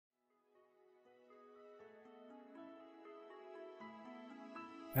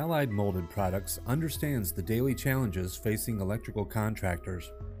Allied Molded Products understands the daily challenges facing electrical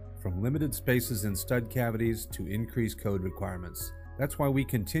contractors, from limited spaces in stud cavities to increased code requirements. That's why we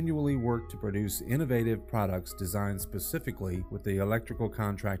continually work to produce innovative products designed specifically with the electrical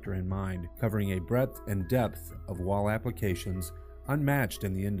contractor in mind, covering a breadth and depth of wall applications unmatched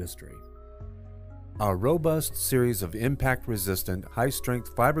in the industry. Our robust series of impact-resistant,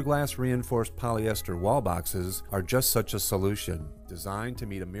 high-strength fiberglass reinforced polyester wall boxes are just such a solution, designed to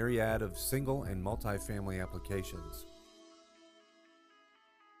meet a myriad of single and multi-family applications.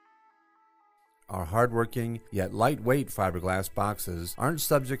 Our hardworking, yet lightweight fiberglass boxes aren't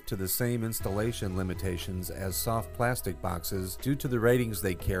subject to the same installation limitations as soft plastic boxes due to the ratings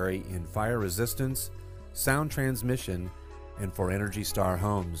they carry in fire resistance, sound transmission, and for Energy Star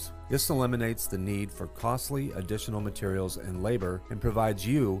homes. This eliminates the need for costly additional materials and labor and provides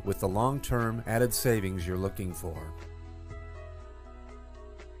you with the long-term added savings you're looking for.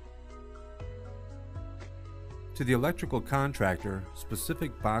 To the electrical contractor,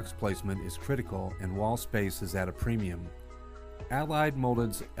 specific box placement is critical and wall space is at a premium. Allied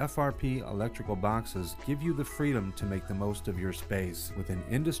Molded's FRP electrical boxes give you the freedom to make the most of your space with an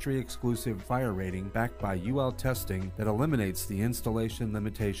industry-exclusive fire rating backed by UL testing that eliminates the installation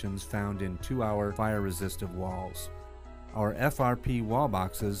limitations found in 2-hour fire-resistive walls. Our FRP wall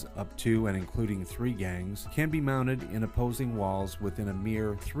boxes, up to and including 3 gangs, can be mounted in opposing walls within a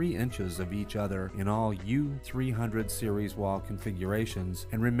mere 3 inches of each other in all U300 series wall configurations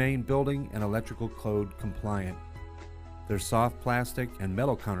and remain building and electrical code compliant. Their soft plastic and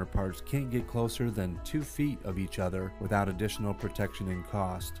metal counterparts can't get closer than 2 feet of each other without additional protection and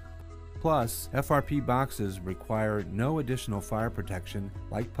cost. Plus, FRP boxes require no additional fire protection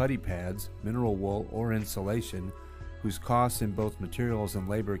like putty pads, mineral wool, or insulation, whose costs in both materials and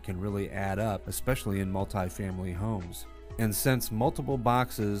labor can really add up, especially in multi-family homes. And since multiple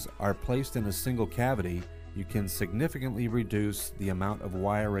boxes are placed in a single cavity, you can significantly reduce the amount of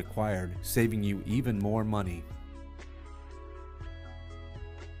wire required, saving you even more money.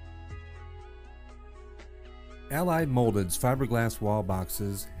 Allied Molded's fiberglass wall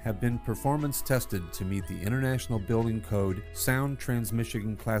boxes have been performance tested to meet the International Building Code Sound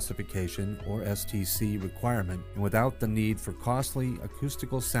Transmission Classification or STC requirement and without the need for costly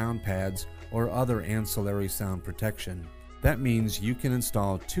acoustical sound pads or other ancillary sound protection. That means you can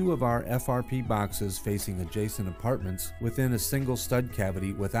install 2 of our FRP boxes facing adjacent apartments within a single stud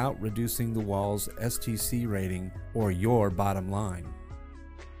cavity without reducing the wall's STC rating or your bottom line.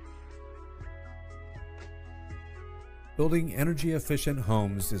 Building energy-efficient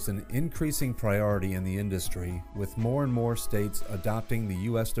homes is an increasing priority in the industry, with more and more states adopting the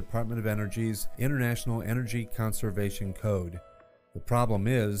U.S. Department of Energy's International Energy Conservation Code. The problem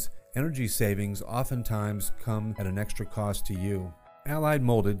is, energy savings oftentimes come at an extra cost to you. Allied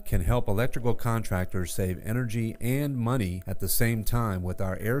Molded can help electrical contractors save energy and money at the same time with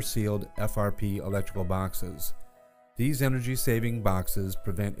our air-sealed FRP electrical boxes. These energy-saving boxes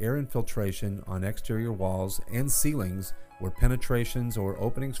prevent air infiltration on exterior walls and ceilings where penetrations or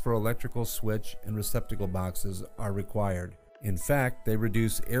openings for electrical switch and receptacle boxes are required. In fact, they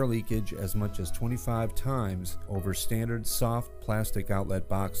reduce air leakage as much as 25 times over standard soft plastic outlet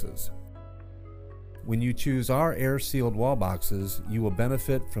boxes. When you choose our air-sealed wall boxes, you will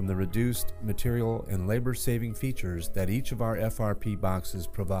benefit from the reduced material and labor-saving features that each of our FRP boxes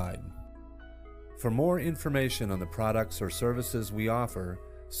provide. For more information on the products or services we offer,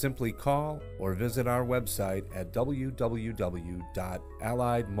 simply call or visit our website at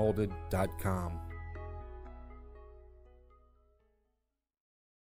www.alliedmolded.com.